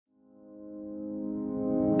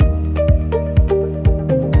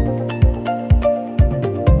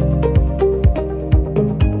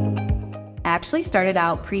actually started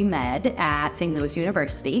out pre-med at St. Louis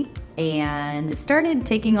University and started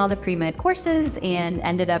taking all the pre-med courses and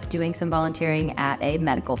ended up doing some volunteering at a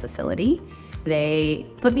medical facility. They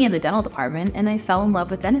put me in the dental department and I fell in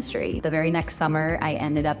love with dentistry. The very next summer, I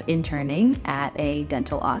ended up interning at a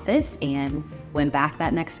dental office and went back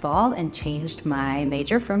that next fall and changed my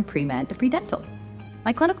major from pre-med to pre-dental.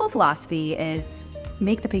 My clinical philosophy is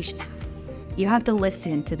make the patient happy. You have to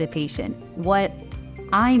listen to the patient. What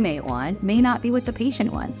I may want may not be what the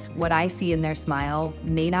patient wants. What I see in their smile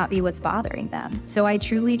may not be what's bothering them. So I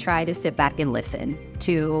truly try to sit back and listen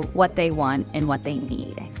to what they want and what they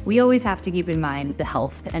need. We always have to keep in mind the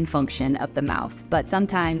health and function of the mouth, but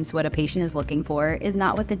sometimes what a patient is looking for is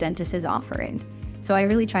not what the dentist is offering. So I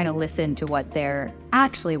really try to listen to what they're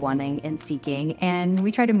actually wanting and seeking, and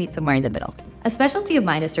we try to meet somewhere in the middle. A specialty of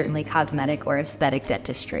mine is certainly cosmetic or aesthetic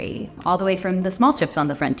dentistry, all the way from the small chips on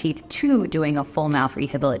the front teeth to doing a full mouth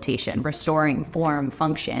rehabilitation, restoring form,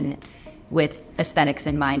 function with aesthetics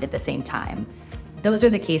in mind at the same time. Those are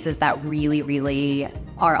the cases that really, really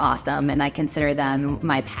are awesome, and I consider them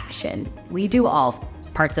my passion. We do all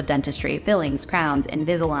parts of dentistry, fillings, crowns,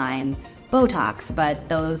 Invisalign, Botox, but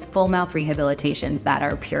those full mouth rehabilitations that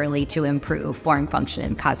are purely to improve form, function,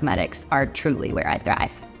 and cosmetics are truly where I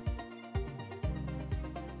thrive.